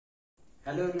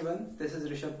Hello everyone, this is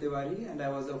Rishabh Tiwari and I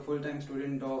was a full-time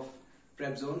student of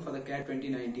Prepzone for the CAT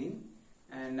 2019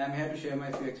 and I'm here to share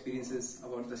my few experiences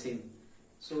about the same.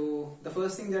 So the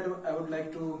first thing that I would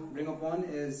like to bring upon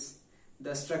is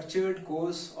the structured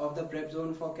course of the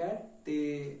Prepzone for CAT.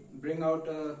 They bring out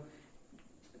a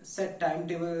set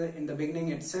timetable in the beginning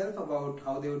itself about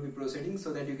how they would be proceeding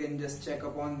so that you can just check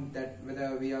upon that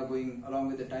whether we are going along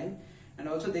with the time, and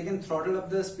also they can throttle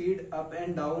up the speed up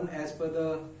and down as per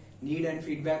the need and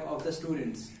feedback of the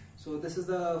students. So this is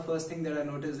the first thing that I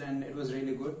noticed and it was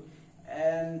really good.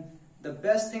 And the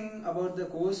best thing about the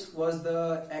course was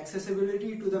the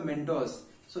accessibility to the mentors.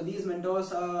 So these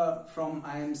mentors are from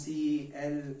IMC,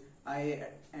 L, I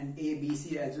and A, B,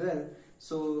 C as well.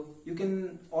 So you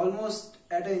can almost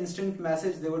at an instant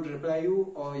message they would reply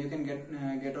you, or you can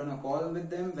get on a call with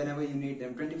them whenever you need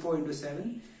them,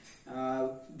 24/7.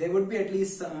 There would be at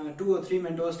least 2 or 3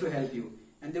 mentors to help you.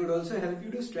 And they would also help you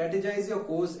to strategize your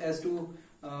course as to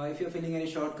if you're feeling any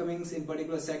shortcomings in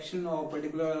particular section or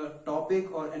particular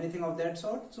topic or anything of that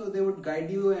sort. So they would guide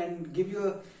you and give you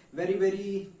a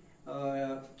very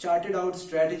charted out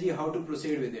strategy how to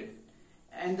proceed with it.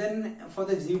 And then for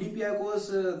the GDPI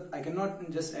course, I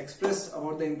cannot just express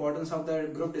about the importance of the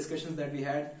group discussions that we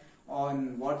had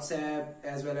on WhatsApp,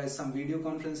 as well as some video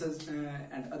conferences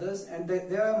and others. And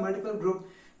there are multiple group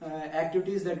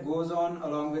activities that goes on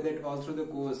along with it all through the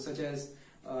course, such as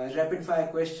rapid fire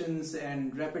questions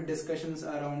and rapid discussions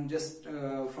around just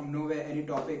from nowhere any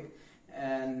topic,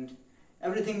 and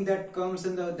everything that comes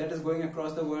in that is going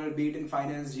across the world, be it in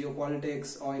finance,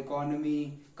 geopolitics or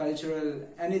economy, cultural,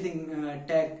 anything,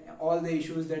 tech, all the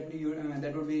issues that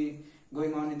that would be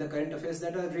going on in the current affairs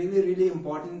that are really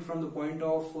important from the point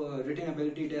of written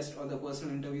ability test or the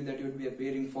personal interview that you would be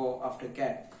appearing for after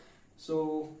CAT.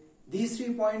 So these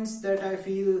 3 points that I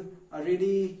feel are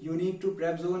really unique to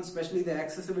Prepzone, especially the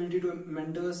accessibility to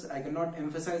mentors. I cannot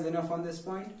emphasize enough on this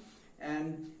point.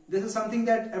 And this is something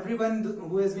that everyone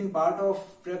who has been part of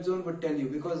Prepzone would tell you,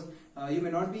 because you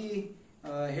may not be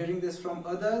hearing this from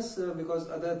others because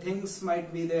other things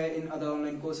might be there in other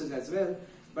online courses as well.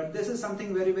 But this is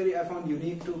something very I found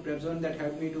unique to Prepzone that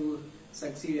helped me to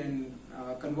succeed and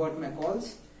convert my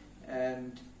calls.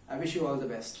 And I wish you all the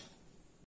best.